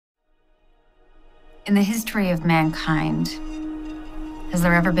In the history of mankind, has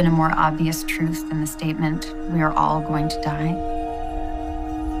there ever been a more obvious truth than the statement, we are all going to die?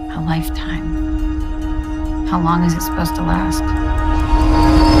 A lifetime. How long is it supposed to last?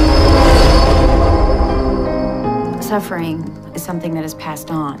 Suffering is something that is passed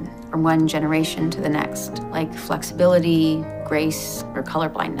on from one generation to the next, like flexibility, grace, or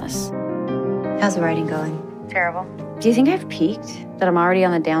colorblindness. How's the writing going? Terrible. Do you think I've peaked? That I'm already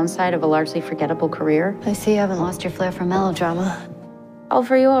on the downside of a largely forgettable career? I see you haven't lost your flair for melodrama. All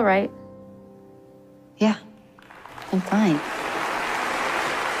for you, all right? Yeah, I'm fine.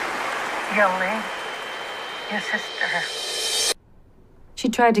 Yoli, your sister. She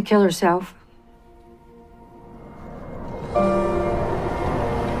tried to kill herself.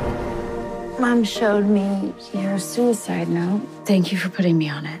 Mom showed me your suicide note. Thank you for putting me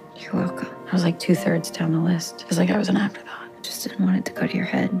on it. You're welcome. I was like 2/3 down the list. It was like I was an afterthought. Just didn't want it to go to your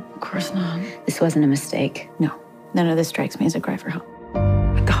head. Of course not. This wasn't a mistake. No, none of this strikes me as a cry for help.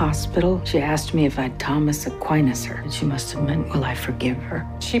 At the hospital, she asked me if I'd Thomas Aquinas her. And she must have meant, will I forgive her?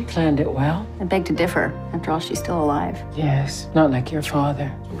 She planned it well. I beg to differ. After all, she's still alive. Yes, not like your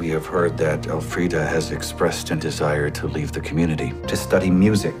father. We have heard that Elfrida has expressed a desire to leave the community, to study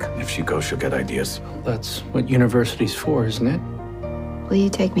music. If she goes, she'll get ideas. That's what university's for, isn't it? Will you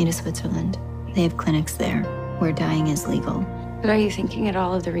take me to Switzerland? They have clinics there where dying is legal. But are you thinking at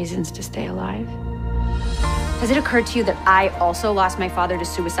all of the reasons to stay alive? Has it occurred to you that I also lost my father to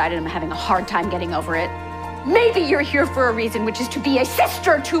suicide and I'm having a hard time getting over it? Maybe you're here for a reason, which is to be a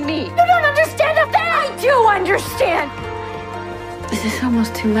sister to me. You don't understand a thing! I do understand! Is this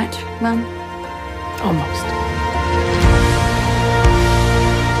almost too much, Mom? Almost.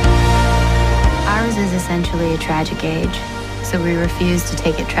 Ours is essentially a tragic age, so we refuse to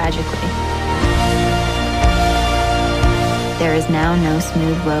take it tragically. There is now no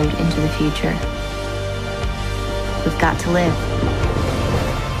smooth road into the future. We've got to live,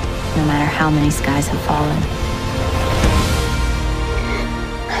 no matter how many skies have fallen.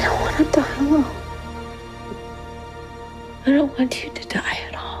 I don't want to die alone. I don't want you to die.